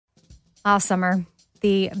Summer,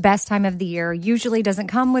 the best time of the year, usually doesn't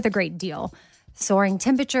come with a great deal. Soaring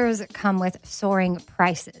temperatures come with soaring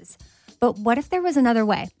prices. But what if there was another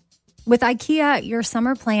way? With IKEA, your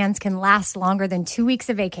summer plans can last longer than 2 weeks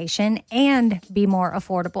of vacation and be more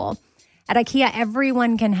affordable. At IKEA,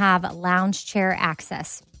 everyone can have lounge chair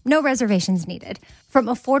access. No reservations needed. From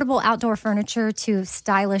affordable outdoor furniture to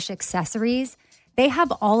stylish accessories, they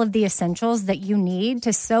have all of the essentials that you need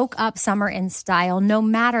to soak up summer in style, no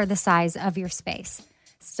matter the size of your space.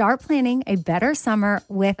 Start planning a better summer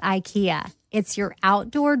with IKEA. It's your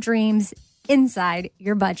outdoor dreams inside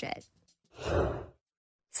your budget.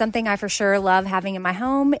 Something I for sure love having in my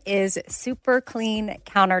home is super clean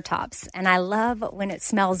countertops, and I love when it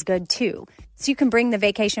smells good too. So you can bring the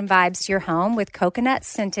vacation vibes to your home with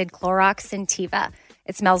coconut-scented Clorox Scentiva.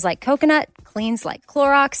 It smells like coconut, cleans like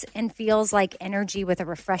Clorox, and feels like energy with a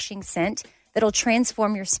refreshing scent that'll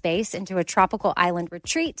transform your space into a tropical island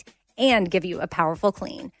retreat and give you a powerful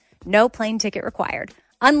clean. No plane ticket required.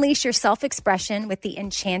 Unleash your self-expression with the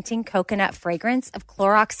enchanting coconut fragrance of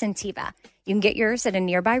Clorox Scentiva. You can get yours at a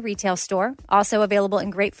nearby retail store, also available in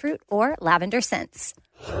grapefruit or lavender scents.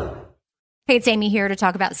 Hey, it's Amy here to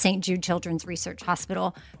talk about St. Jude Children's Research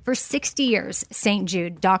Hospital. For 60 years, St.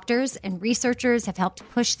 Jude doctors and researchers have helped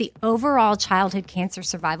push the overall childhood cancer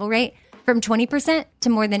survival rate from 20% to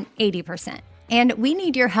more than 80%. And we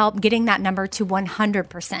need your help getting that number to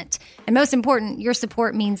 100%. And most important, your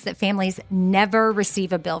support means that families never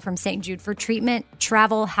receive a bill from St. Jude for treatment,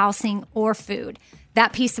 travel, housing, or food.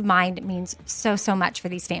 That peace of mind means so much for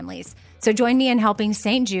these families. So join me in helping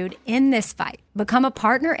St. Jude in this fight. Become a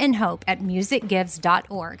partner in hope at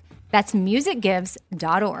musicgives.org. That's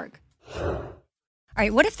musicgives.org. All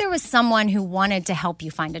right, what if there was someone who wanted to help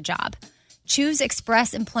you find a job? Choose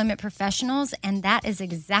Express Employment Professionals, and that is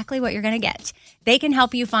exactly what you're going to get. They can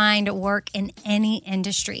help you find work in any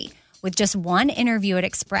industry. With just one interview at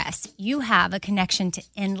Express, you have a connection to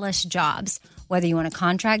endless jobs. Whether you want a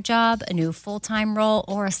contract job, a new full-time role,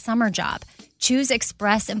 or a summer job, choose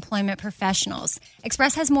Express Employment Professionals.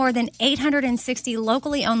 Express has more than 860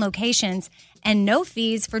 locally owned locations and no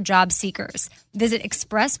fees for job seekers. Visit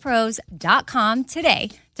expresspros.com today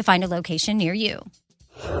to find a location near you.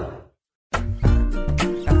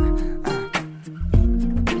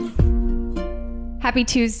 Happy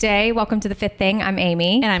Tuesday. Welcome to The Fifth Thing. I'm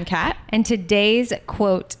Amy. And I'm Kat. And today's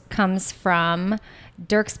quote comes from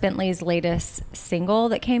Dierks Bentley's latest single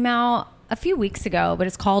that came out a few weeks ago, but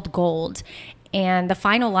it's called Gold. And the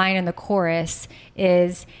final line in the chorus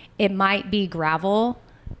is, "It might be gravel,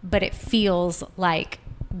 but it feels like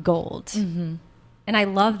gold." Mm-hmm. And I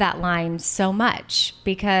love that line so much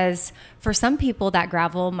because for some people that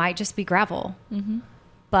gravel might just be gravel. Mm-hmm.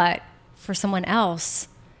 But for someone else,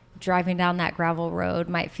 driving down that gravel road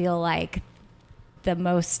might feel like the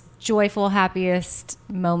most joyful, happiest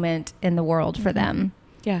moment in the world for them.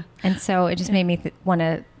 Yeah. And so it just made me want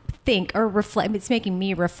to think or reflect. It's making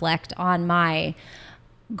me reflect on my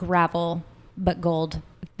gravel but gold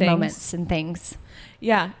moments and things.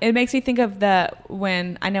 Yeah. It makes me think of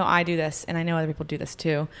when I know I do this and I know other people do this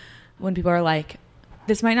too, when people are like,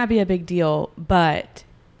 this might not be a big deal, but,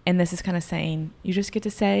 and this is kind of saying, you just get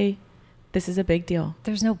to say, this is a big deal.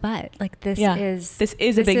 There's no but. Like this is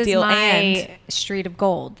a big deal. My and street of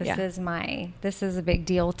gold. This is a big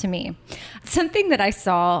deal to me. Something that I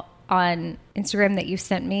saw on Instagram that you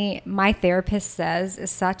sent me, my therapist says is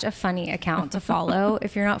such a funny account to follow.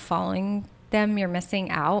 If you're not following them, you're missing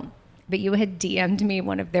out. But you had DM'd me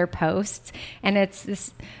one of their posts, and it's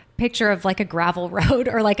this picture of like a gravel road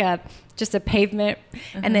or like just a pavement.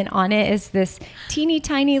 Uh-huh. And then on it is this teeny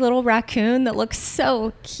tiny little raccoon that looks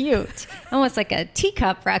so cute. Almost like a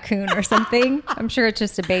teacup raccoon or something. I'm sure it's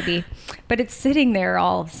just a baby, but it's sitting there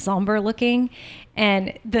all somber looking.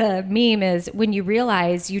 And the meme is when you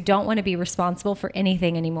realize you don't want to be responsible for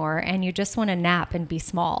anything anymore and you just want to nap and be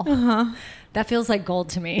small. Uh-huh. That feels like gold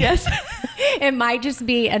to me. Yes. It might just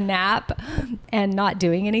be a nap and not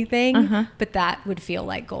doing anything, but that would feel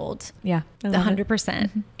like gold. Yeah. 100%.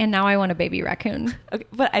 Mm-hmm. And now I want a baby raccoon. Okay,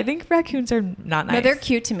 but I think raccoons are not nice. No, they're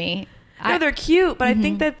cute to me. No, they're cute, but I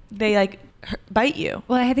think that they like bite you.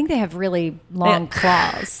 Well, I think they have really long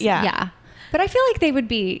claws. Yeah. But I feel like they would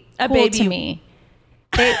be cool baby to me.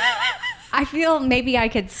 I feel maybe I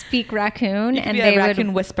could speak raccoon and they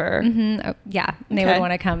raccoon whisper. Mm-hmm, yeah. And they would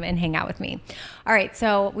want to come and hang out with me. All right.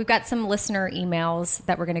 So we've got some listener emails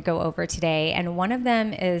that we're going to go over today. And one of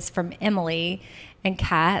them is from Emily and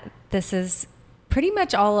Kat. This is pretty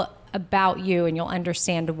much all about you, and you'll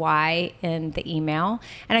understand why in the email.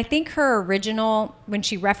 And I think her original, when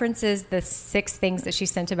she references the 6 things that she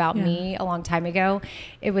sent about me a long time ago,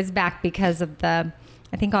 it was back because of the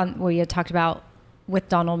I think we had talked about with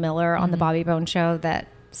Donald Miller on the Bobby Bone show that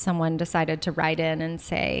someone decided to write in and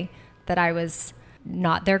say that I was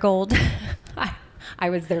not their gold. I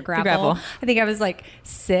was their gravel. I think I was like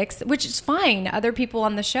 6, which is fine. Other people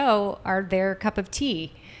on the show are their cup of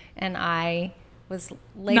tea. And I was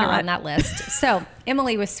later on that list. So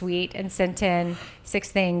Emily was sweet and sent in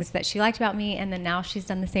 6 things that she liked about me. And then now she's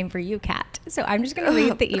done the same for you, Kat. So I'm just going to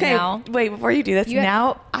read the email. Okay, wait, before you do this,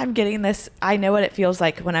 now I'm getting this. I know what it feels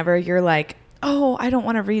like whenever you're like, oh, I don't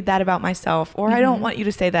want to read that about myself. Or I don't want you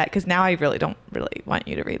to say that, because now I really don't want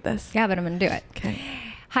you to read this. Yeah, but I'm going to do it. Okay.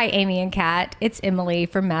 Hi, Amy and Kat. It's Emily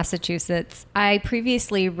from Massachusetts. I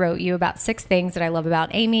previously wrote you about 6 things that I love about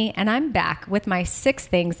Amy, and I'm back with my 6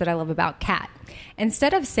 things that I love about Kat.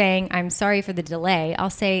 Instead of saying, I'm sorry for the delay, I'll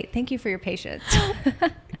say, thank you for your patience.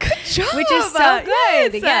 Good job. Which is so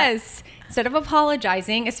good. Yes. Instead of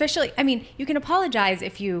apologizing, especially, I mean, you can apologize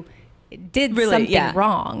if you did something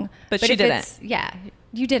wrong. But she didn't.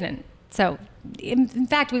 You didn't. So, in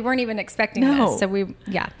fact, we weren't even expecting this. So,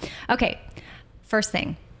 Okay. First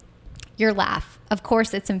thing, your laugh. Of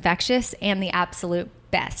course, it's infectious and the absolute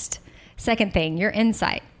best. Second thing, your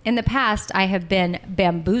insight. In the past, I have been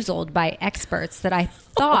bamboozled by experts that I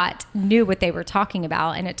thought knew what they were talking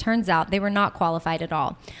about, and it turns out they were not qualified at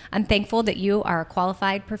all. I'm thankful that you are a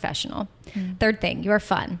qualified professional. Third thing, you're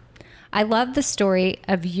fun. I love the story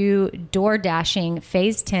of you door dashing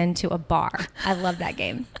phase 10 to a bar. I love that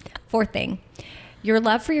game. Fourth thing, your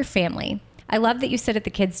love for your family. I love that you sit at the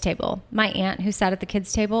kids' table. My aunt who sat at the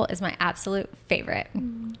kids' table is my absolute favorite.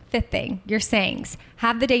 Fifth thing, your sayings.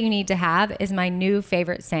 Have the day you need to have is my new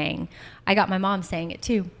favorite saying. I got my mom saying it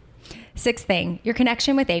too. Sixth thing, your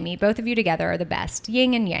connection with Amy. Both of you together are the best.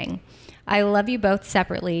 Yin and yang. I love you both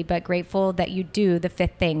separately, but grateful that you do the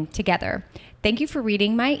fifth thing together. Thank you for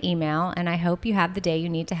reading my email, and I hope you have the day you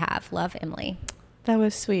need to have. Love, Emily. That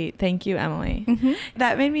was sweet. Thank you, Emily.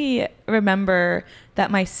 That made me remember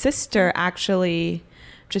that my sister actually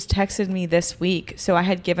just texted me this week. So I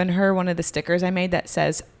had given her one of the stickers I made that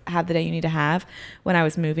says, have the day you need to have, when I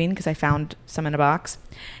was moving, because I found some in a box.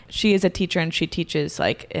 She is a teacher, and she teaches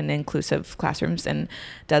like in inclusive classrooms and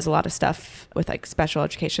does a lot of stuff with like special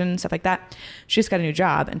education and stuff like that. She just got a new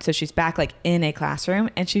job, and so she's back like in a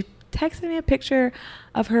classroom, and she texted me a picture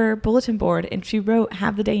of her bulletin board, and she wrote,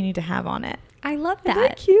 have the day you need to have on it. I love that. Isn't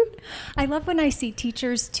that cute? I love when I see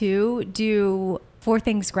teachers too do 4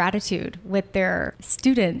 things gratitude with their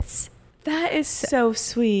students. That is so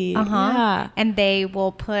sweet. Yeah. And they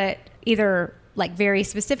will put either like very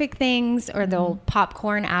specific things, or they'll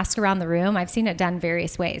popcorn ask around the room. I've seen it done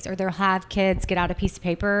various ways. Or they'll have kids get out a piece of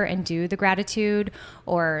paper and do the gratitude,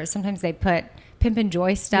 or sometimes they put Pimp and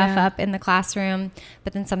Joy stuff up in the classroom.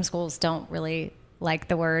 But then some schools don't really like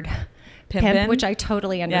the word pimp, which I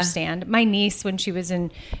totally understand. My niece, when she was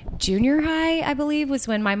in junior high, I believe, was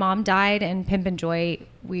when my mom died, and Pimp and Joy,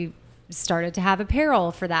 we started to have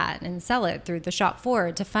apparel for that and sell it through the shop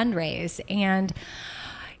floor to fundraise. And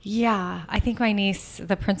yeah, I think my niece,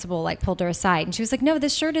 the principal, like pulled her aside, and she was like, no,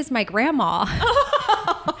 this shirt is my grandma.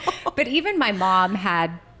 But even my mom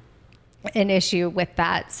had an issue with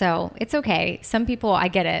that. So it's okay. Some people, I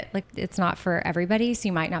get it. Like, it's not for everybody. So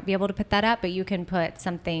you might not be able to put that up, but you can put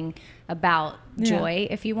something about joy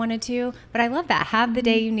if you wanted to. But I love that. Have the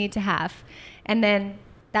day you need to have. And then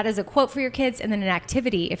that is a quote for your kids. And then an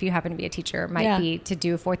activity, if you happen to be a teacher, might be to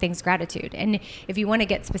do 4 things gratitude. And if you want to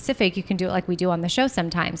get specific, you can do it like we do on the show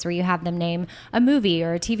sometimes, where you have them name a movie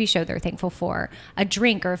or a TV show they're thankful for, a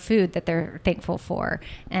drink or a food that they're thankful for,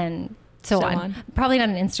 and so on. Probably not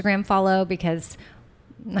an Instagram follow, because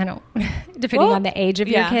I don't, depending on the age of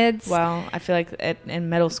your kids. Well, I feel like in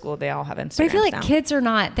middle school, they all have Instagram. But I feel like kids are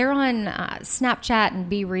not, they're on Snapchat and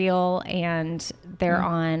Be Real, and they're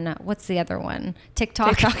on, what's the other one?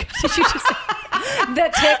 TikTok. Did you just say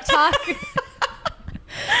the TikTok?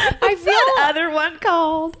 I feel that other one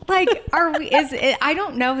called like, I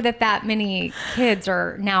don't know that many kids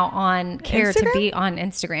are now on care Instagram? To be on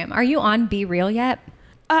Instagram. Are you on Be Real yet?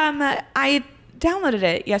 I downloaded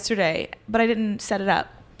it yesterday, but I didn't set it up.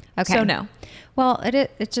 Okay. So no. Well,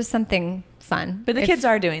 it's just something fun. But the kids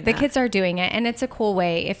are doing that. The kids are doing it, and it's a cool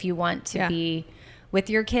way if you want to be with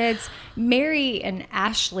your kids. Mary and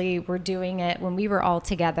Ashley were doing it when we were all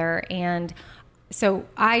together, and so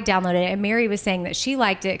I downloaded it, and Mary was saying that she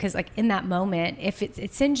liked it because, like, in that moment, if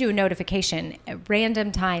it sends you a notification at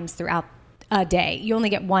random times throughout a day, you only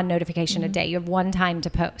get one notification a day. You have one time to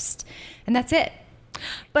post, and that's it.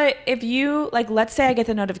 But if you like, let's say I get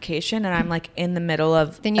the notification and I'm like in the middle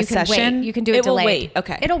of then you a can session, wait. You can do it delayed. Will wait.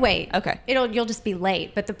 Okay. It'll wait. Okay. You'll just be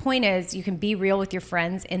late. But the point is you can be real with your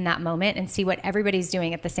friends in that moment and see what everybody's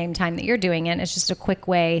doing at the same time that you're doing it. It's just a quick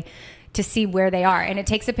way to see where they are. And it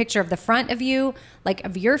takes a picture of the front of you, like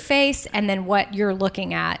of your face, and then what you're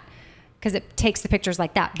looking at, because it takes the pictures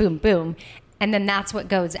like that, boom, boom. And then that's what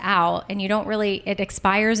goes out. And you don't really, it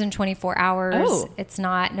expires in 24 hours. Oh. It's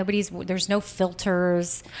not, there's no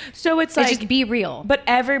filters. So it's So like, just be real. but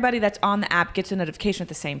everybody that's on the app gets a notification at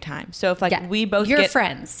the same time. So if like we both your get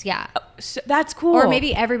friends, yeah. So that's cool. Or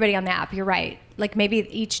maybe everybody on the app, you're right. Like maybe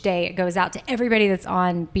each day it goes out to everybody that's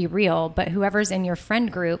on Be Real, but whoever's in your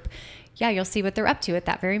friend group, yeah, you'll see what they're up to at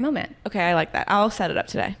that very moment. Okay, I like that. I'll set it up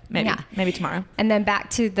today. Maybe tomorrow. And then back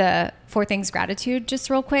to the 4 Things Gratitude just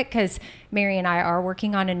real quick, because Mary and I are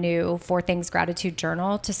working on a new 4 Things Gratitude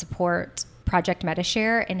journal to support Project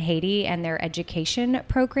MetaShare in Haiti and their education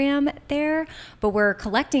program there. But we're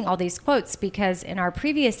collecting all these quotes because in our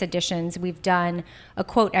previous editions, we've done a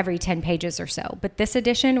quote every 10 pages or so. But this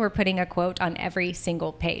edition, we're putting a quote on every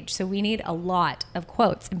single page. So we need a lot of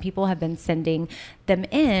quotes, and people have been sending them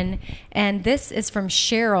in. And this is from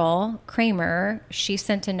Cheryl Kramer. She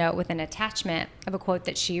sent a note with an attachment of a quote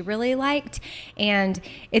that she really liked. And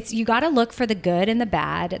it's, you got to look for the good and the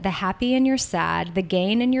bad, the happy and your sad, the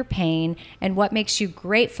gain and your pain, and what makes you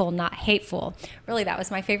grateful, not hateful. Really, that was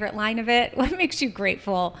my favorite line of it. What makes you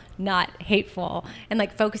grateful, not hateful? And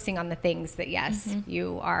like focusing on the things that, yes,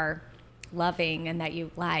 you are loving and that you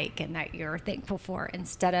like and that you're thankful for,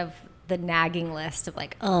 instead of the nagging list of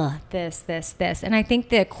like, this. And I think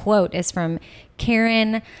the quote is from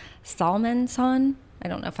Karen Salmonson. I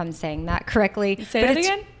don't know if I'm saying that correctly. Say that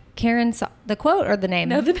again? Karen, the quote or the name?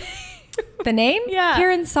 No, the name. The name? Yeah.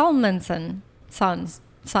 Karen Salmonson.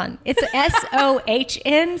 Son. It's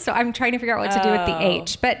SOHN, so I'm trying to figure out what to do with the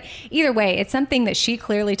H. But either way, it's something that she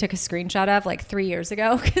clearly took a screenshot of like 3 years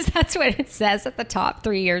ago, because that's what it says at the top,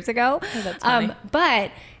 3 years ago. Oh, that's funny.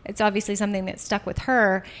 But it's obviously something that stuck with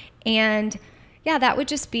her. And yeah, that would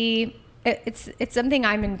just be, it's something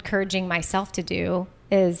I'm encouraging myself to do,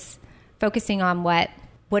 is focusing on what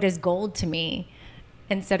is gold to me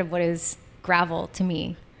instead of what is gravel to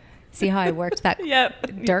me. See how I worked that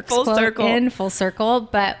Yep. Dirk's Full quote circle. in full circle?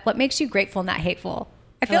 But what makes you grateful, not hateful?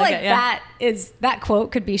 I feel like like it, yeah. that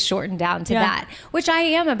quote could be shortened down to that, which I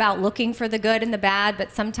am about looking for the good and the bad.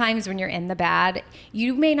 But sometimes when you're in the bad,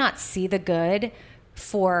 you may not see the good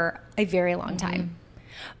for a very long time.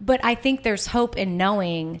 But I think there's hope in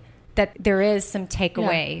knowing that there is some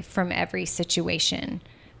takeaway from every situation.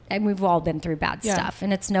 And we've all been through bad stuff.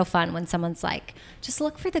 And it's no fun when someone's like, just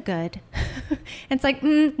look for the good. And it's like,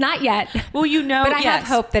 not yet. Well, but I have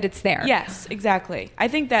hope that it's there. Yes, exactly. I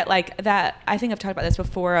think that I think I've talked about this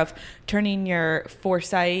before, of turning your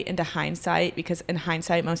foresight into hindsight, because in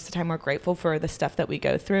hindsight, most of the time we're grateful for the stuff that we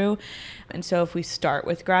go through. And so if we start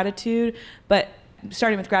with gratitude, but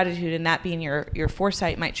starting with gratitude and that being your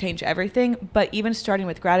foresight might change everything. But even starting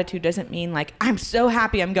with gratitude doesn't mean like, I'm so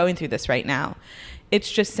happy I'm going through this right now. It's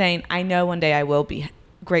just saying, I know one day I will be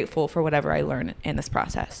grateful for whatever I learn in this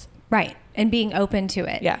process. Right. And being open to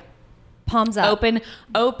it. Yeah. Palms up.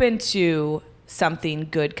 Open to something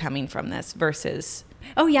good coming from this versus.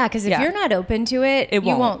 Oh yeah. Cause if you're not open to it, you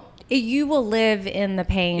won't. You will live in the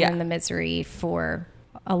pain and the misery for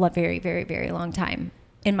a very, very, very long time,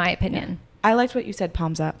 in my opinion. I liked what you said,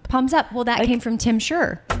 palms up. Palms up. Well, that came from Tim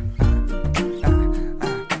Schur.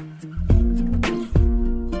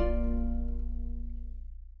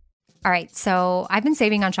 All right, so I've been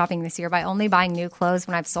saving on shopping this year by only buying new clothes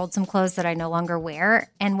when I've sold some clothes that I no longer wear.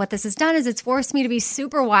 And what this has done is it's forced me to be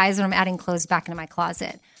super wise when I'm adding clothes back into my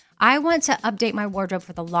closet. I want to update my wardrobe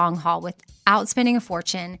for the long haul without spending a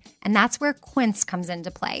fortune, and that's where Quince comes into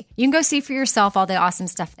play. You can go see for yourself all the awesome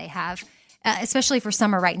stuff they have, especially for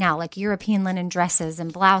summer right now, like European linen dresses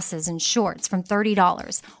and blouses and shorts from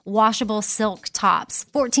 $30, washable silk tops,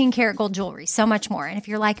 14 karat gold jewelry, so much more. And if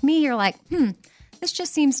you're like me, you're like, this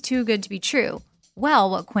just seems too good to be true.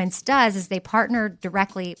 Well, what Quince does is they partner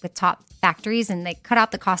directly with top factories and they cut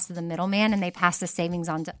out the cost of the middleman and they pass the savings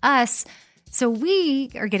on to us. So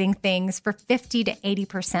we are getting things for 50 to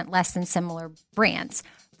 80% less than similar brands.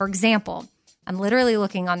 For example, I'm literally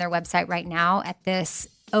looking on their website right now at this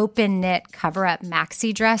open knit cover up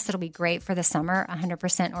maxi dress that'll be great for the summer,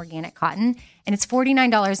 100% organic cotton, and it's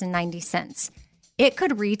 $49.90. It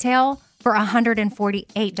could retail for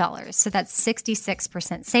 $148, so that's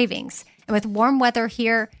 66% savings. And with warm weather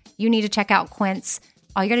here, you need to check out Quince.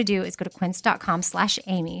 All you got to do is go to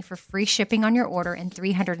quince.com/Amy for free shipping on your order and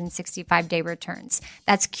 365-day returns.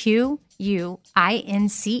 That's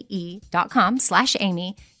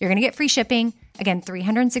QUINCE.com/Amy. You're going to get free shipping. Again,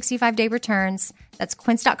 365-day returns. That's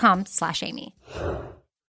quince.com/Amy.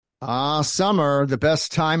 Summer, the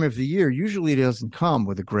best time of the year, usually doesn't come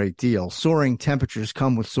with a great deal. Soaring temperatures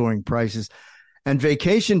come with soaring prices, and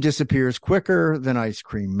vacation disappears quicker than ice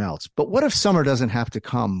cream melts. But what if summer doesn't have to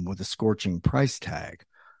come with a scorching price tag?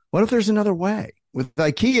 What if there's another way? With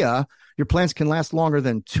IKEA, your plans can last longer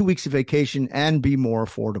than 2 weeks of vacation and be more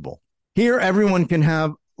affordable. Here, everyone can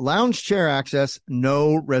have lounge chair access,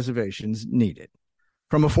 no reservations needed.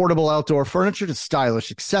 From affordable outdoor furniture to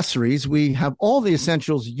stylish accessories, we have all the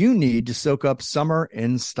essentials you need to soak up summer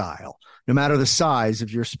in style, no matter the size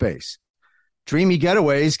of your space. Dreamy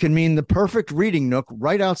getaways can mean the perfect reading nook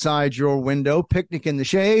right outside your window, picnic in the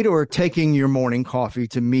shade, or taking your morning coffee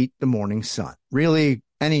to meet the morning sun. Really,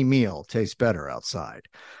 any meal tastes better outside.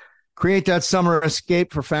 Create that summer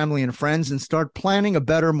escape for family and friends and start planning a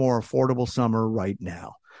better, more affordable summer right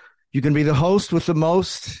now. You can be the host with the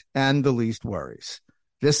most and the least worries.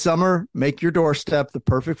 This summer, make your doorstep the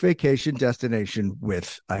perfect vacation destination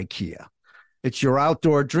with IKEA. It's your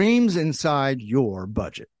outdoor dreams inside your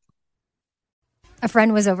budget. A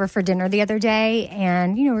friend was over for dinner the other day,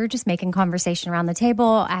 and, we were just making conversation around the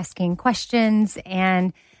table, asking questions.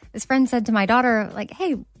 And this friend said to my daughter,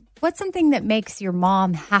 hey, what's something that makes your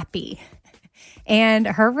mom happy? And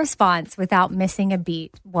her response, without missing a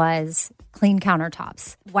beat, was clean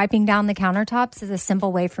countertops. Wiping down the countertops is a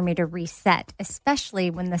simple way for me to reset,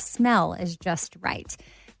 especially when the smell is just right.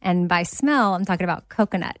 And by smell, I'm talking about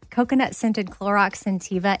coconut. Coconut-scented Clorox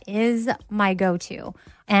Scentiva is my go-to.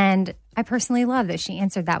 And I personally love that she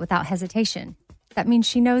answered that without hesitation. That means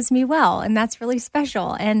she knows me well, and that's really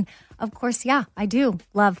special. And of course, I do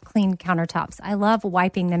love clean countertops. I love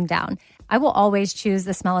wiping them down. I will always choose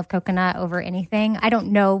the smell of coconut over anything. I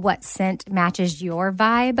don't know what scent matches your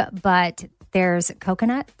vibe, but there's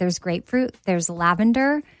coconut, there's grapefruit, there's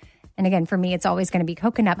lavender. And again, for me, it's always going to be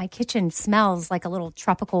coconut. My kitchen smells like a little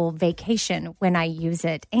tropical vacation when I use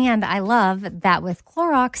it. And I love that with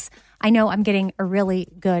Clorox, I know I'm getting a really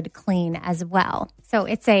good clean as well. So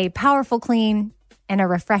it's a powerful clean and a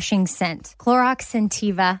refreshing scent. Clorox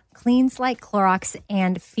Scentiva cleans like Clorox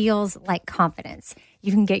and feels like confidence.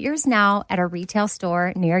 You can get yours now at a retail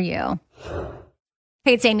store near you.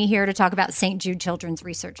 Hey, it's Amy here to talk about St. Jude Children's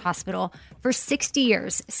Research Hospital. For 60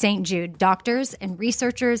 years, St. Jude doctors and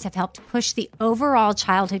researchers have helped push the overall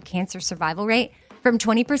childhood cancer survival rate from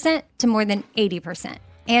 20% to more than 80%.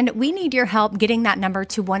 And we need your help getting that number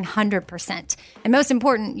to 100%. And most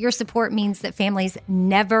important, your support means that families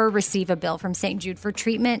never receive a bill from St. Jude for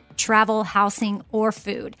treatment, travel, housing, or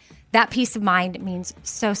food. That peace of mind means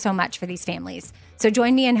so, so much for these families. So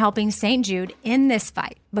join me in helping St. Jude in this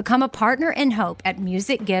fight. Become a partner in hope at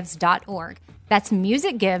musicgives.org. That's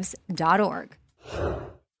musicgives.org.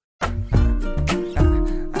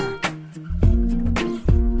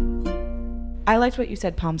 I liked what you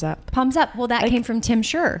said, palms up. Palms up. Well, that came from Tim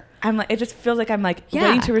Schur. It just feels like I'm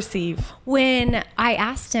waiting to receive. When I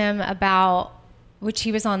asked him about, which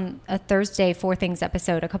he was on a Thursday 4 Things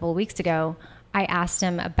episode a couple of weeks ago, I asked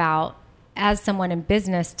him about, as someone in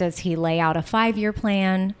business, does he lay out a 5-year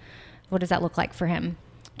plan? What does that look like for him?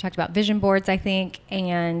 We talked about vision boards, I think,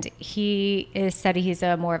 and he said he's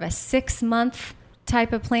more of a 6-month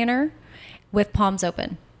type of planner with palms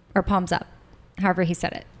open or palms up, however he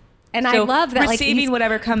said it. And so I love that, receiving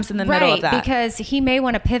whatever comes in the middle of that, because he may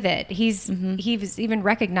want to pivot. He's even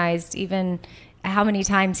recognized how many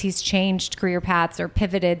times he's changed career paths or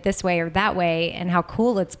pivoted this way or that way, and how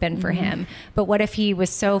cool it's been for him. But what if he was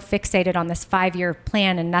so fixated on this 5-year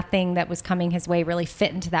plan and nothing that was coming his way really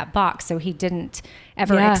fit into that box, so he didn't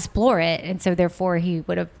ever explore it, and so therefore he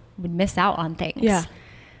would miss out on things. Yeah,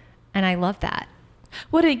 and I love that.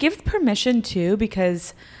 Well, it gives permission too,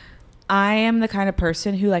 because I am the kind of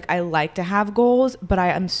person who I like to have goals, but I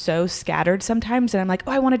am so scattered sometimes, and I'm like,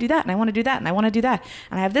 oh, I want to do that, and I want to do that, and I want to do that,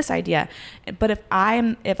 and I have this idea. But if I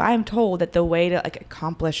am told that the way to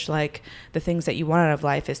accomplish the things that you want out of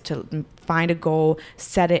life is to find a goal,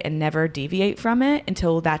 set it, and never deviate from it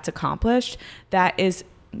until that's accomplished, that is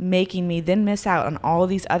making me then miss out on all of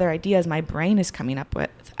these other ideas my brain is coming up with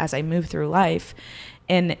as I move through life.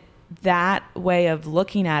 And that way of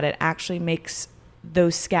looking at it actually makes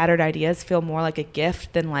those scattered ideas feel more like a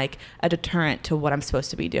gift than a deterrent to what I'm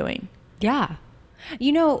supposed to be doing. Yeah.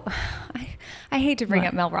 I hate to bring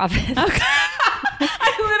up Mel Robbins. Okay.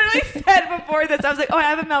 I literally said before this, I was like, oh, I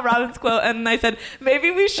have a Mel Robbins quote. And I said,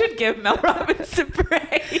 maybe we should give Mel Robbins a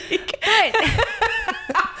break. But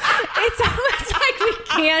it's almost like we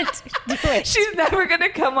can't do it. She's never going to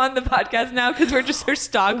come on the podcast now because we're just her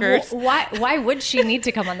stalkers. Why would she need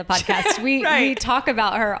to come on the podcast? We Right. talk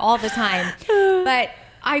about her all the time. But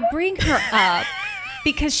I bring her up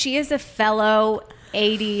because she is a fellow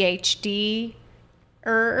ADHD-er.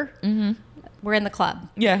 Mm-hmm. We're in the club.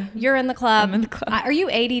 Yeah. You're in the club. I'm in the club. Are you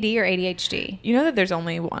ADD or ADHD? You know that there's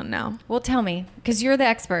only one now. Well, tell me, because you're the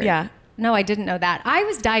expert. Yeah. No, I didn't know that. I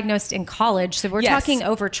was diagnosed in college, so we're Yes. talking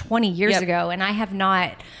over 20 years Yep. ago, and I have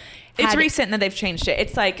not. It's had- recent that they've changed it.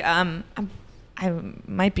 It's like, I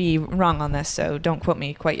might be wrong on this, so don't quote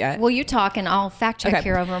me quite yet. Well, you talk, and I'll fact check Okay.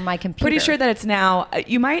 here over my computer. Pretty sure that it's now,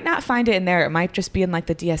 you might not find it in there. It might just be in like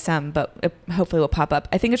the DSM, but it hopefully will pop up.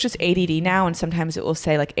 I think it's just ADD now, and sometimes it will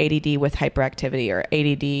say like ADD with hyperactivity or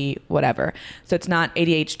ADD whatever. So it's not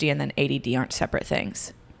ADHD and then ADD aren't separate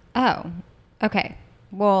things. Oh, okay.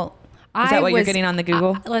 Well, Is that what you're getting on the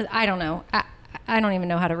Google? I don't know. I don't even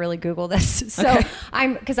know how to really Google this. So Okay.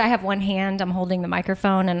 because I have one hand, I'm holding the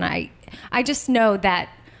microphone, and I just know that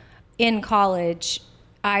in college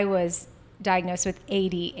I was diagnosed with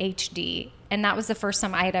ADHD, and that was the first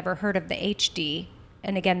time I had ever heard of the HD.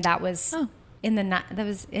 And again, that was in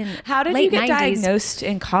How did late you get 90s. diagnosed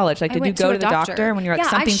in college? Like, I did you went go a to the doctor when you're like, Yeah,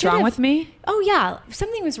 I something's wrong should've- with me? Oh yeah,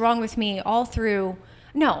 something was wrong with me all through.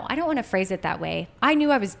 No, I don't want to phrase it that way. I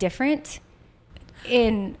knew I was different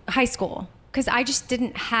in high school because I just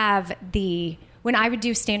didn't have when I would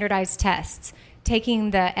do standardized tests,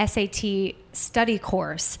 taking the SAT study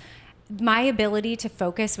course, my ability to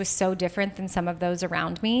focus was so different than some of those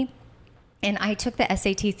around me. And I took the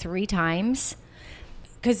SAT 3 times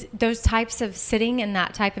because those types of sitting in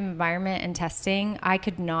that type of environment and testing, I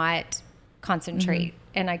could not concentrate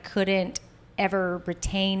and I couldn't ever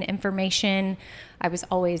retain information. I was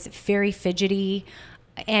always very fidgety.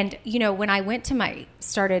 And, you know, when I went to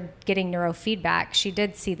started getting neurofeedback, she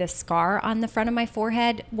did see this scar on the front of my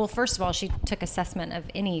forehead. Well, first of all, she took assessment of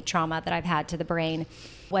any trauma that I've had to the brain,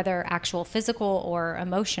 whether actual physical or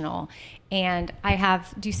emotional. And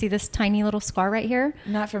do you see this tiny little scar right here?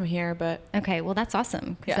 Not from here, but. Okay, well, that's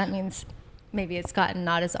awesome because Yeah. that means maybe it's gotten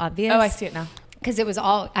not as obvious. Oh, I see it now. Because it was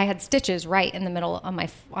I had stitches right in the middle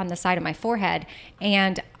on the side of my forehead,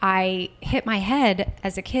 and I hit my head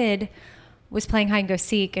as a kid. Was playing hide and go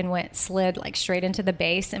seek and slid like straight into the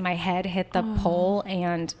base, and my head hit the pole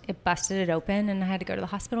and it busted it open, and I had to go to the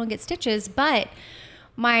hospital and get stitches. But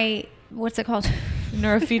what's it called?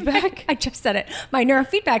 Neurofeedback? I just said it. My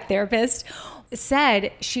neurofeedback therapist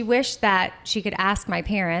said she wished that she could ask my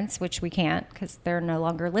parents, which we can't because they're no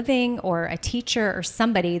longer living, or a teacher or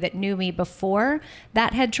somebody that knew me before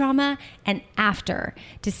that head trauma and after,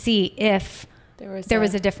 to see if there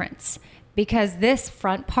was a difference. Because this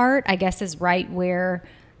front part, I guess, is right where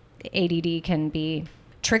ADD can be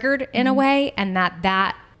triggered in a way, and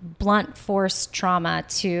that blunt force trauma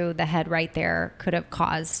to the head right there could have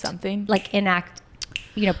caused something like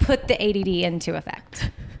put the ADD into effect.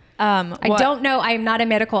 I What- don't know. I'm not a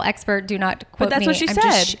medical expert. Do not quote me. But that's what she I'm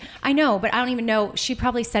said. I know, but I don't even know. She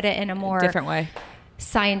probably said it in a more different way,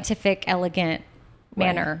 scientific, elegant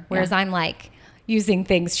manner. Whereas Yeah. I'm like using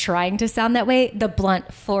things trying to sound that way. The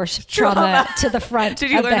blunt force trauma to the front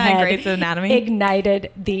Did you of learn the that in head Grey's Anatomy?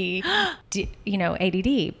 ignited the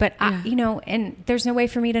ADD. But and there's no way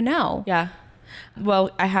for me to know. Yeah.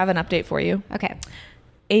 Well, I have an update for you. Okay.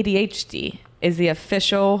 ADHD is the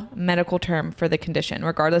official medical term for the condition,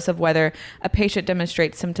 regardless of whether a patient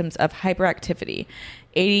demonstrates symptoms of hyperactivity.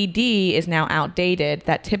 ADD is now outdated.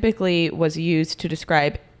 That typically was used to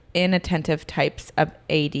describe inattentive types of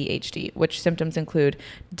ADHD, which symptoms include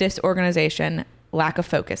disorganization, lack of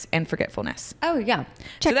focus, and forgetfulness. Oh yeah.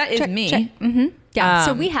 So that is me. Mm-hmm. Yeah.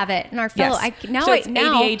 So Um, we have it in our fellow. Yes. Now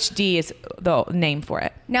ADHD is the name for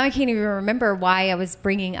it. Now I can't even remember why I was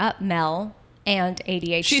bringing up Mel and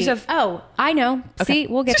ADHD. I know. Okay. See,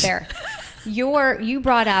 we'll get there. You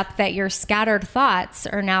brought up that your scattered thoughts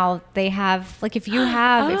are now, they have, like if you're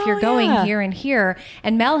going yeah. here and here,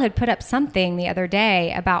 and Mel had put up something the other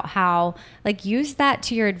day about how, like, use that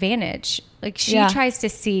to your advantage. Like she tries to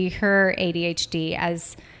see her ADHD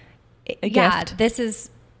as, A gift. this is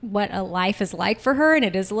what a life is like for her, and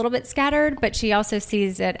it is a little bit scattered, but she also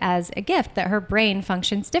sees it as a gift that her brain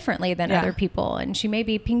functions differently than other people, and she may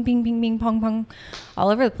be ping, ping, ping, ping, pong, pong all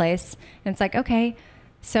over the place. And it's like, okay,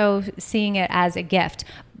 so seeing it as a gift.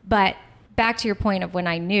 But back to your point of when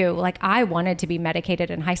I knew, like I wanted to be medicated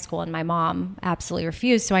in high school, and my mom absolutely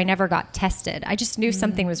refused, so I never got tested. I just knew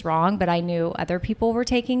something was wrong, but I knew other people were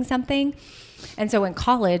taking something. And so in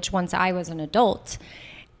college, once I was an adult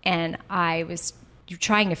and I was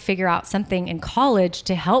trying to figure out something in college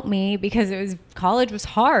to help me, because college was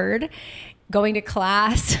hard, going to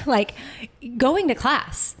class, like going to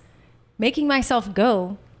class, making myself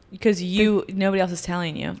go. Because nobody else is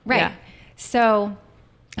telling you. Right. Yeah. So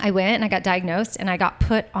I went and I got diagnosed and I got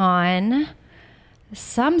put on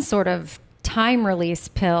some sort of time release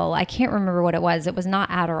pill. I can't remember what it was. It was not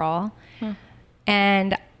Adderall.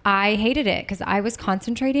 And I hated it because I was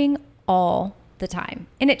concentrating all the time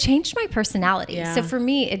and it changed my personality. Yeah. So for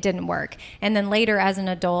me, it didn't work. And then later as an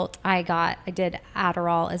adult, I did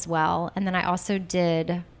Adderall as well. And then I also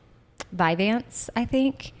did Vyvanse, I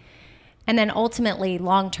think. And then ultimately,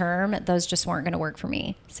 long term, those just weren't going to work for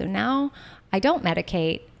me. So now I don't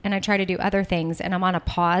medicate and I try to do other things. And I'm on a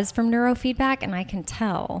pause from neurofeedback and I can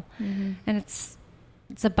tell. And it's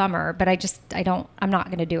a bummer, but I'm not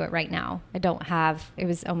going to do it right now. It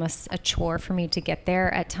was almost a chore for me to get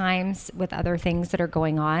there at times with other things that are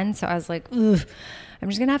going on. So I was like, ugh, I'm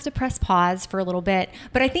just going to have to press pause for a little bit.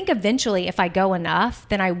 But I think eventually if I go enough,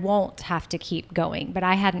 then I won't have to keep going. But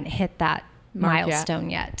I hadn't hit that milestone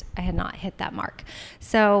yet. I had not hit that mark.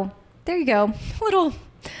 So there you go. Little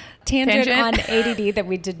tangent on ADD that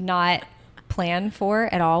we did not plan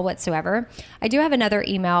for at all whatsoever. I do have another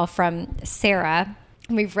email from Sarah.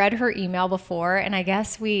 We've read her email before, and I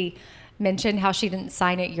guess we mentioned how she didn't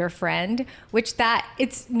sign it your friend, which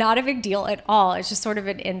it's not a big deal at all. It's just sort of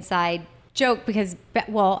an inside joke because,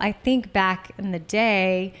 well, I think back in the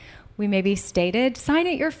day, we maybe stated, sign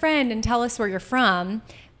it your friend and tell us where you're from,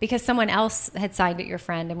 because someone else had signed it your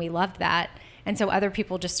friend and we loved that. And so other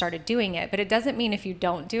people just started doing it. But it doesn't mean if you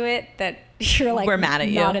don't do it that you're like, we're mad at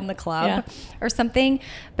you, not in the club or something.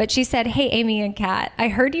 But she said, hey, Amy and Kat, I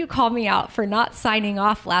heard you call me out for not signing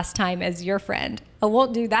off last time as your friend. I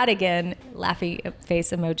won't do that again. Laughy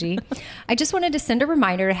face emoji. I just wanted to send a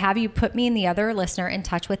reminder to have you put me and the other listener in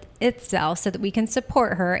touch with Itzel so that we can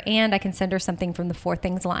support her and I can send her something from the Four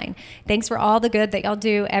Things line. Thanks for all the good that y'all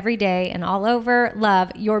do every day and all over.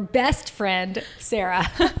 Love, your best friend, Sarah.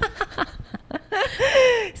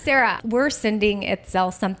 Sarah, we're sending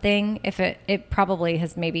Itzel something. If it probably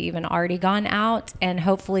has maybe even already gone out, and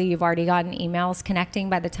hopefully you've already gotten emails connecting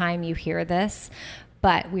by the time you hear this.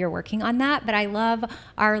 But we are working on that. But I love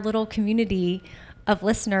our little community of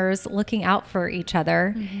listeners looking out for each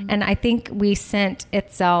other. Mm-hmm. And I think we sent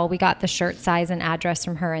Itzel, we got the shirt size and address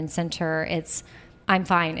from her and sent her. I'm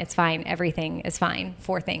fine. It's fine. Everything is fine.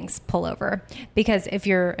 4 things. Pull over. Because if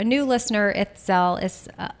you're a new listener, Itzel is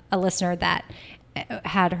a listener that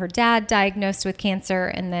had her dad diagnosed with cancer.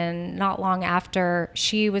 And then not long after,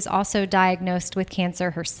 she was also diagnosed with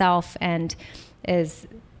cancer herself and is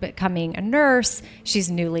becoming a nurse. She's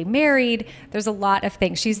newly married. There's a lot of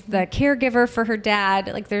things. She's the caregiver for her dad.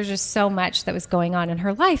 Like there's just so much that was going on in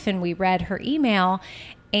her life. And we read her email,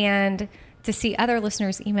 and to see other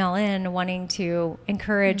listeners email in wanting to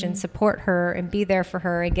encourage and support her and be there for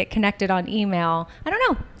her and get connected on email. I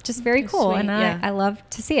don't know, just very cool. Sweet, and I love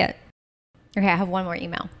to see it. Okay, I have one more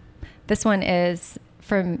email. This one is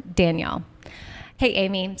from Danielle. Hey,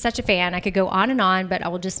 Amy, such a fan. I could go on and on, but I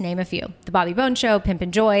will just name a few. The Bobby Bones Show, Pimp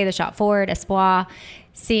and Joy, The Shop Forward, Espoir,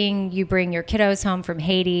 seeing you bring your kiddos home from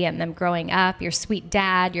Haiti and them growing up, your sweet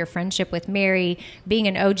dad, your friendship with Mary, being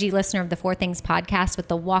an OG listener of the Four Things podcast with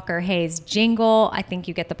the Walker Hayes jingle. I think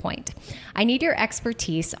you get the point. I need your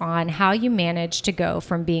expertise on how you manage to go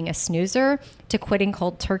from being a snoozer to quitting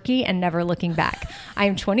cold turkey and never looking back. I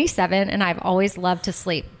am 27 and I've always loved to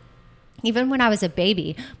sleep. Even when I was a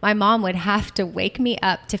baby, my mom would have to wake me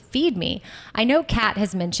up to feed me. I know Kat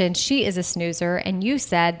has mentioned she is a snoozer, and you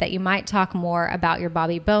said that you might talk more about your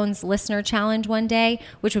Bobby Bones listener challenge one day,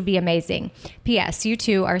 which would be amazing. P.S. You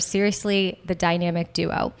two are seriously the dynamic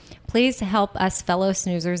duo. Please help us fellow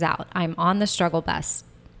snoozers out. I'm on the struggle bus.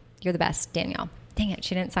 You're the best, Danielle. Dang it,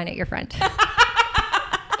 she didn't sign it your friend.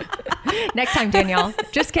 Next time, Danielle.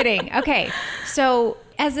 Just kidding. Okay, so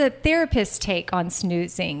as a therapist's take on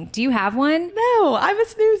snoozing, do you have one? No, I'm a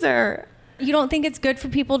snoozer. You don't think it's good for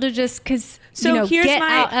people to just, get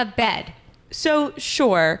out of bed? So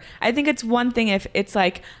sure. I think it's one thing if it's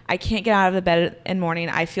like, I can't get out of the bed in the morning.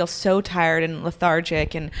 I feel so tired and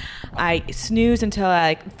lethargic and I snooze until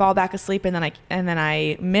I fall back asleep and then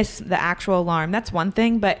I miss the actual alarm. That's one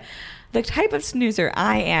thing. But the type of snoozer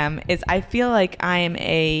I am is I feel like I am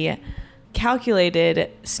a calculated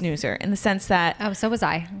snoozer in the sense that so was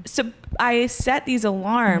I. So I set these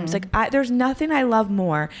alarms. There's nothing I love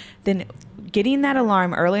more than getting that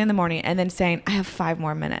alarm early in the morning and then saying I have 5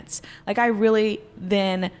 more minutes. Like I really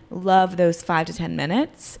then love those 5 to 10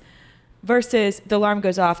 minutes versus the alarm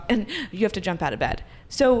goes off and you have to jump out of bed.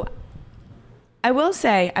 So I will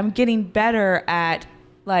say I'm getting better at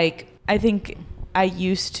I think I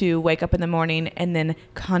used to wake up in the morning and then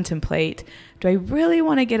contemplate, do I really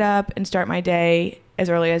want to get up and start my day as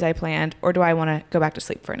early as I planned, or do I want to go back to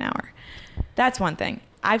sleep for an hour? That's one thing.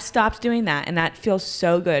 I've stopped doing that, and that feels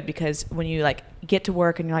so good, because when you like get to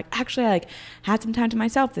work and you're like, actually, I like had some time to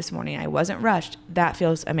myself this morning, I wasn't rushed, that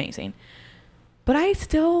feels amazing. But I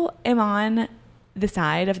still am on the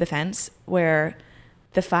side of the fence where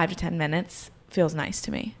the 5 to 10 minutes feels nice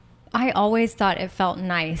to me. I always thought it felt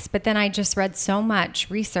nice, but then I just read so much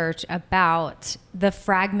research about the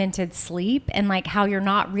fragmented sleep and like how you're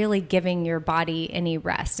not really giving your body any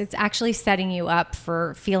rest. It's actually setting you up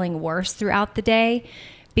for feeling worse throughout the day,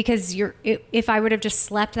 because if I would have just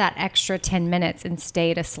slept that extra 10 minutes and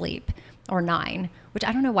stayed asleep, or 9, which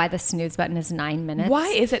I don't know why the snooze button is 9 minutes. Why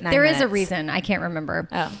is it 9 There minutes? is a reason. I can't remember.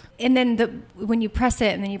 Oh. And then when you press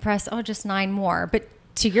it and then you press, just 9 more. But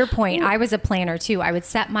to your point, I was a planner too. I would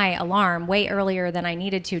set my alarm way earlier than I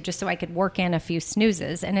needed to, just so I could work in a few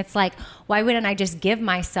snoozes. And it's like, why wouldn't I just give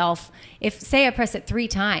myself, if say I press it 3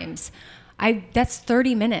 times, that's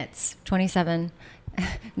 30 minutes, 27,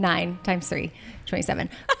 9 times 3, 27.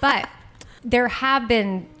 But there have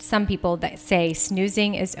been some people that say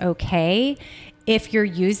snoozing is okay if you're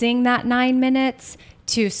using that 9 minutes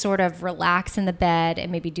to sort of relax in the bed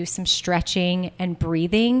and maybe do some stretching and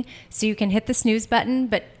breathing. So you can hit the snooze button,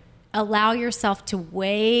 but allow yourself to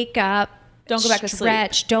wake up. Don't go back to sleep.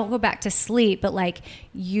 Stretch. Don't go back to sleep, but like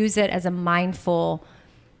use it as a mindful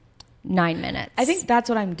 9 minutes. I think that's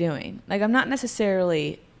what I'm doing. Like, I'm not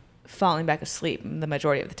necessarily falling back asleep the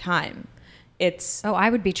majority of the time. It's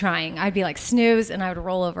I would be trying. I'd be like snooze, and I would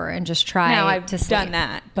roll over and just try now I've to sleep. done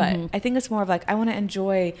that, but I think it's more of like I want to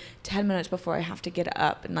enjoy 10 minutes before I have to get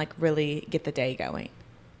up and like really get the day going.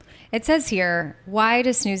 It says here, why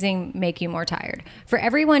does snoozing make you more tired? For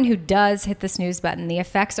everyone who does hit the snooze button, the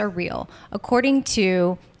effects are real. According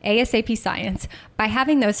to ASAP Science, by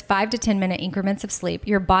having those 5 to 10 minute increments of sleep,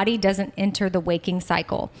 your body doesn't enter the waking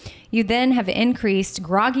cycle. You then have increased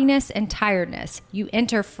grogginess and tiredness. You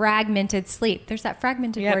enter fragmented sleep. There's that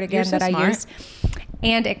fragmented word again that I used.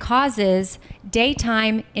 And it causes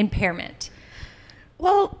daytime impairment.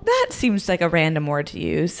 Well, that seems like a random word to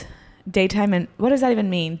use. Daytime, and what does that even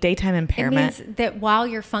mean? Daytime impairment? It means that while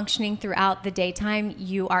you're functioning throughout the daytime,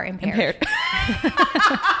 you are impaired.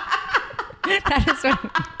 That is what it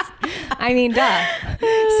means. I mean, duh.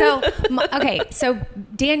 So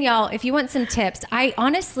Danielle, if you want some tips, I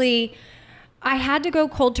had to go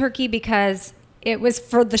cold turkey because it was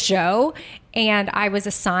for the show, and I was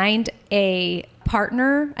assigned a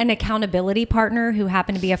partner, an accountability partner who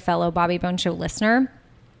happened to be a fellow Bobby Bone Show listener.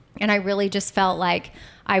 And I really just felt like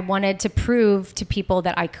I wanted to prove to people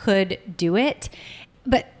that I could do it.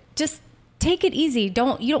 But just take it easy. You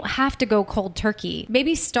don't have to go cold turkey.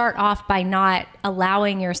 Maybe start off by not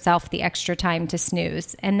allowing yourself the extra time to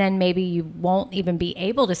snooze. And then maybe you won't even be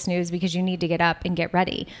able to snooze because you need to get up and get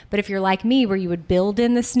ready. But if you're like me, where you would build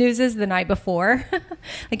in the snoozes the night before,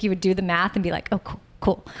 like you would do the math and be like, oh,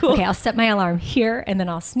 cool. Okay, I'll set my alarm here and then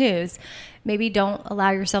I'll snooze. Maybe don't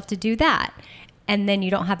allow yourself to do that. And then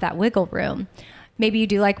you don't have that wiggle room. Maybe you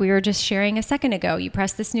do like we were just sharing a second ago. You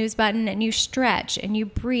press the snooze button and you stretch and you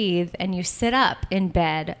breathe and you sit up in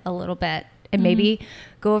bed a little bit and maybe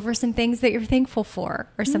go over some things that you're thankful for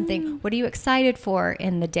or something. What are you excited for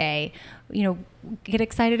in the day? You know, get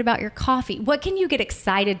excited about your coffee. What can you get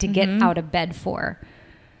excited to get out of bed for?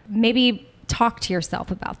 Maybe talk to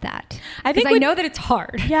yourself about that. I know that it's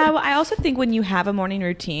hard. Yeah, well, I also think when you have a morning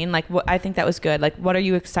routine, like I think that was good. Like, what are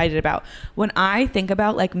you excited about? When I think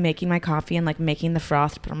about like making my coffee and like making the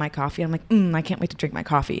froth to put on my coffee, I'm like, I can't wait to drink my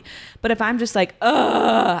coffee. But if I'm just like,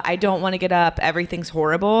 I don't want to get up, everything's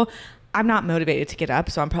horrible, I'm not motivated to get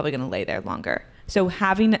up, so I'm probably going to lay there longer. So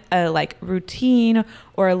having a like routine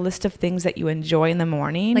or a list of things that you enjoy in the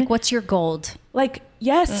morning. Like, what's your gold? Like,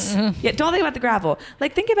 yes. Yeah, don't think about the gravel.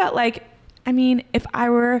 Like, think about like, I mean, if I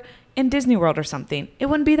were in Disney World or something, it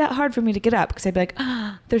wouldn't be that hard for me to get up because I'd be like,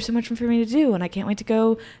 there's so much for me to do and I can't wait to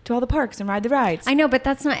go to all the parks and ride the rides. I know, but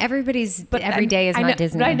that's not everybody's, every day is not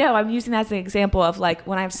Disney. I know, I'm using that as an example of like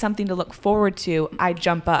when I have something to look forward to, I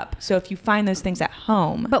jump up. So if you find those things at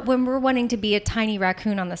home. But when we're wanting to be a tiny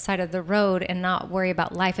raccoon on the side of the road and not worry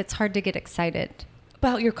about life, it's hard to get excited.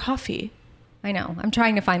 About your coffee. I know. I'm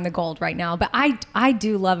trying to find the gold right now, but I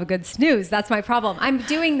do love a good snooze. That's my problem. I'm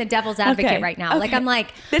doing the devil's advocate right now. Like, I'm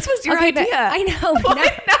like, this was your idea. I know.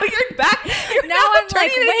 Now you're back. Now I'm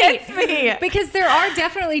like, wait, me. Because there are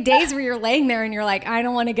definitely days where you're laying there and you're like, I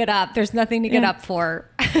don't want to get up. There's nothing to get up for.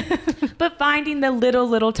 But finding the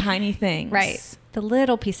little tiny things. Right. The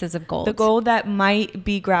little pieces of gold. The gold that might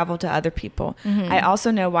be gravel to other people. I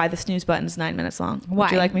also know why the snooze button is 9 minutes long. Why?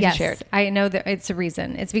 Would you like me to share it? I know that it's a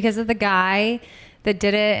reason. It's because of the guy that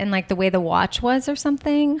did it and like the way the watch was or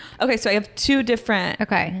something. Okay, so I have two different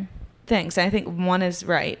things. And I think one is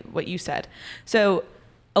right, what you said. So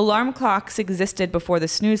alarm clocks existed before the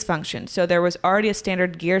snooze function, so there was already a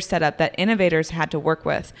standard gear setup that innovators had to work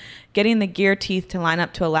with. Getting the gear teeth to line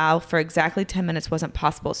up to allow for exactly 10 minutes wasn't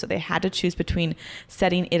possible, so they had to choose between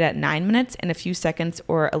setting it at 9 minutes and a few seconds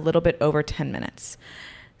or a little bit over 10 minutes.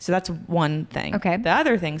 So that's one thing. Okay. The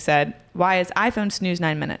other thing said, why is iPhone snooze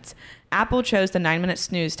 9 minutes? Apple chose the 9-minute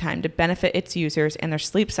snooze time to benefit its users and their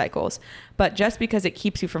sleep cycles. But just because it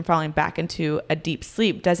keeps you from falling back into a deep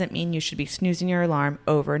sleep doesn't mean you should be snoozing your alarm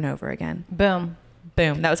over and over again. Boom.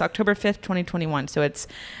 Boom. That was October 5th, 2021. So it's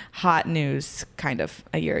hot news kind of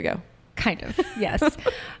a year ago. Kind of, yes.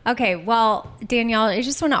 Okay, well, Danielle, I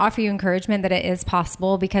just want to offer you encouragement that it is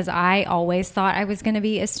possible, because I always thought I was going to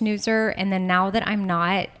be a snoozer. And then now that I'm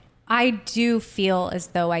not, I do feel as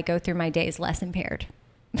though I go through my days less impaired.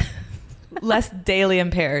 Less daily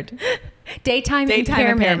impaired. Daytime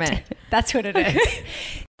impairment. That's what it is.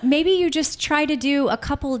 Maybe you just try to do a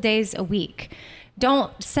couple of days a week.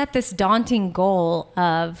 Don't set this daunting goal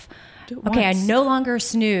of, okay, I no longer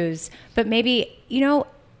snooze, but maybe,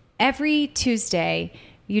 every Tuesday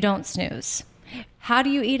you don't snooze. How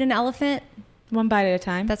do you eat an elephant? One bite at a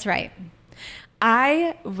time. That's right.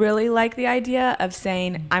 I really like the idea of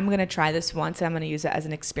saying, I'm going to try this once and I'm going to use it as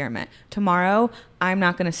an experiment. Tomorrow, I'm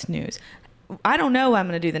not going to snooze. I don't know what I'm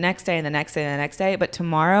going to do the next day and the next day and the next day, but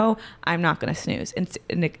tomorrow, I'm not going to snooze. It's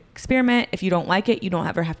an experiment. If you don't like it, you don't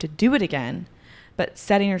ever have to do it again. But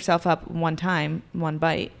setting yourself up one time, one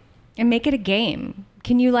bite. And make it a game.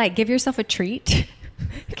 Can you give yourself a treat?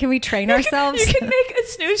 Can we train ourselves? You can make a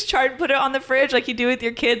snooze chart and put it on the fridge like you do with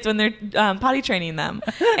your kids when they're potty training them.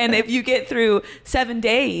 And if you get through 7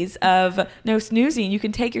 days of no snoozing, you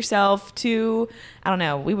can take yourself to, I don't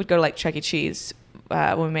know, we would go to Chuck E. Cheese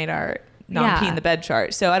when we made our non-pee in the bed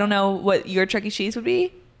chart. So I don't know what your Chuck E. Cheese would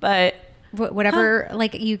be, but... Whatever,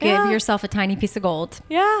 you give yourself a tiny piece of gold.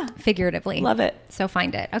 Yeah. Figuratively. Love it. So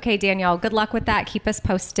find it. Okay, Danielle, good luck with that. Keep us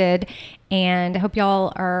posted. And I hope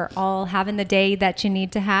y'all are all having the day that you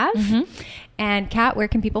need to have. Mm-hmm. And Kat, where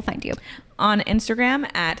can people find you? On Instagram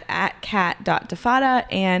at kat.defada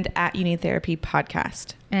and at You Need Therapy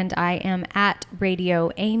Podcast. And I am at Radio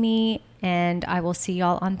Amy. And I will see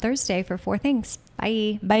y'all on Thursday for 4 Things.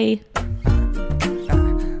 Bye. Bye.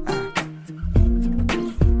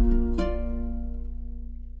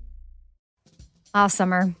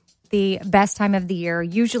 Summer, the best time of the year,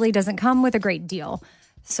 usually doesn't come with a great deal.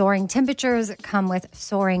 Soaring temperatures come with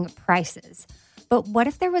soaring prices. But what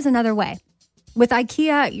if there was another way? With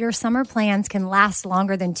IKEA, your summer plans can last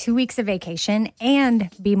longer than 2 weeks of vacation and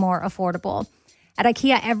be more affordable. At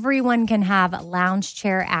IKEA, everyone can have lounge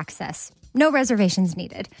chair access. No reservations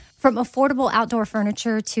needed. From affordable outdoor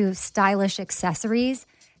furniture to stylish accessories,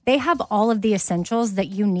 they have all of the essentials that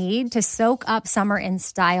you need to soak up summer in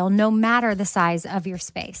style, no matter the size of your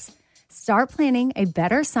space. Start planning a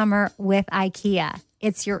better summer with IKEA.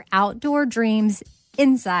 It's your outdoor dreams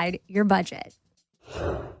inside your budget.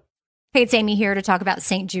 Hey, it's Amy here to talk about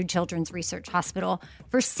St. Jude Children's Research Hospital.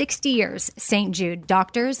 For 60 years, St. Jude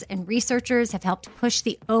doctors and researchers have helped push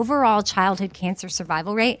the overall childhood cancer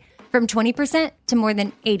survival rate from 20% to more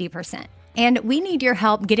than 80%. And we need your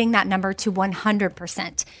help getting that number to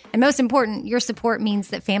 100%. And most important, your support means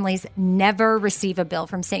that families never receive a bill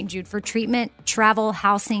from St. Jude for treatment, travel,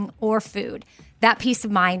 housing, or food. That peace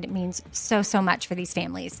of mind means so, so much for these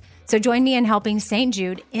families. So join me in helping St.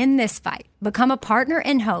 Jude in this fight. Become a partner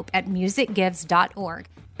in hope at musicgives.org.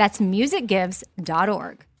 That's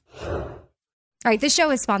musicgives.org. All right, this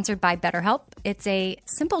show is sponsored by BetterHelp. It's a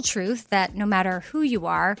simple truth that no matter who you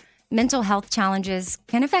are, mental health challenges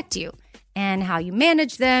can affect you. And how you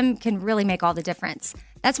manage them can really make all the difference.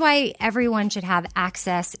 That's why everyone should have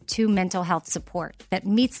access to mental health support that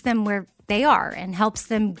meets them where they are and helps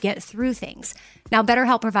them get through things. Now,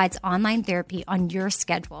 BetterHelp provides online therapy on your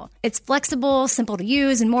schedule. It's flexible, simple to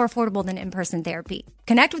use, and more affordable than in-person therapy.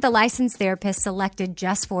 Connect with a licensed therapist selected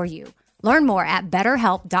just for you. Learn more at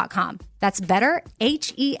BetterHelp.com. That's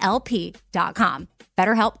BetterHelp.com.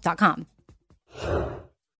 BetterHelp.com.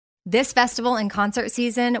 This festival and concert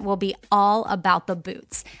season will be all about the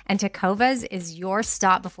boots, and Tecovas is your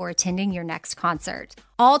stop before attending your next concert.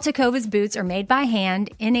 All Tecovas boots are made by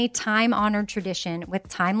hand in a time-honored tradition with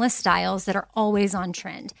timeless styles that are always on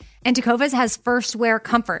trend. And Tecovas has first wear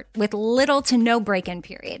comfort with little to no break-in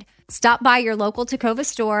period. Stop by your local Tecovas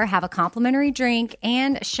store, have a complimentary drink,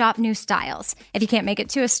 and shop new styles. If you can't make it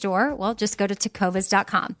to a store, well, just go to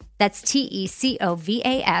tecovas.com. That's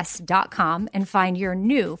Tecovas.com and find your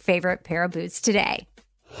new favorite pair of boots today.